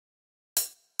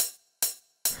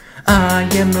I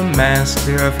am the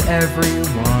master of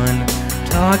everyone.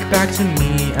 Talk back to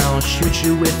me, I'll shoot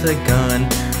you with a gun.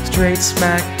 Straight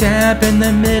smack dab in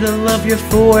the middle of your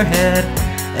forehead.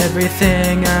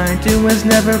 Everything I do is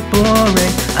never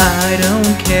boring. I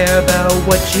don't care about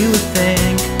what you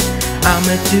think.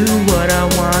 I'ma do what I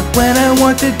want when I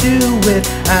want to do it.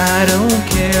 I don't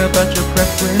care about your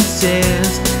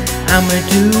preferences. I'ma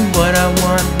do what I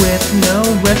want with no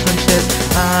references.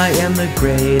 I am the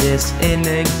greatest in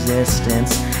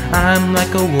existence. I'm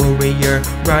like a warrior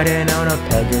riding on a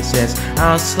pegasus.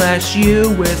 I'll slash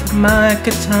you with my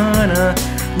katana.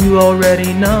 You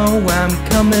already know I'm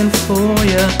coming for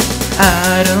ya.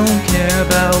 I don't care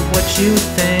about what you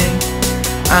think.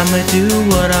 I'ma do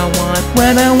what I want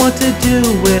when I want to do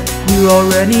it. You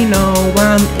already know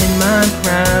I'm in my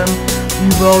prime.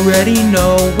 You already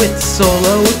know it's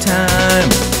solo time.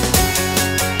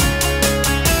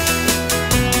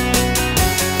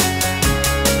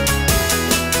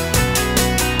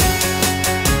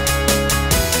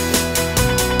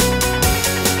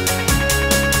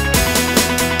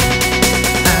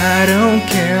 I don't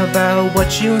care about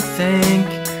what you think.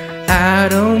 I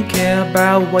don't care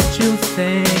about what you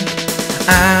think.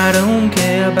 I don't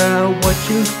care about what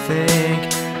you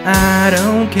think. I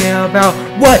don't care about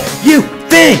what you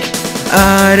think.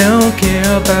 I don't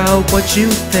care about what you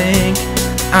think.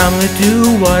 I'ma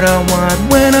do what I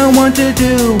want when I want to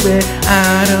do it.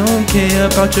 I don't care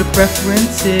about your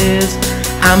preferences.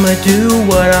 I'ma do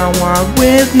what I want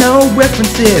with no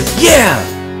references.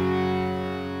 Yeah!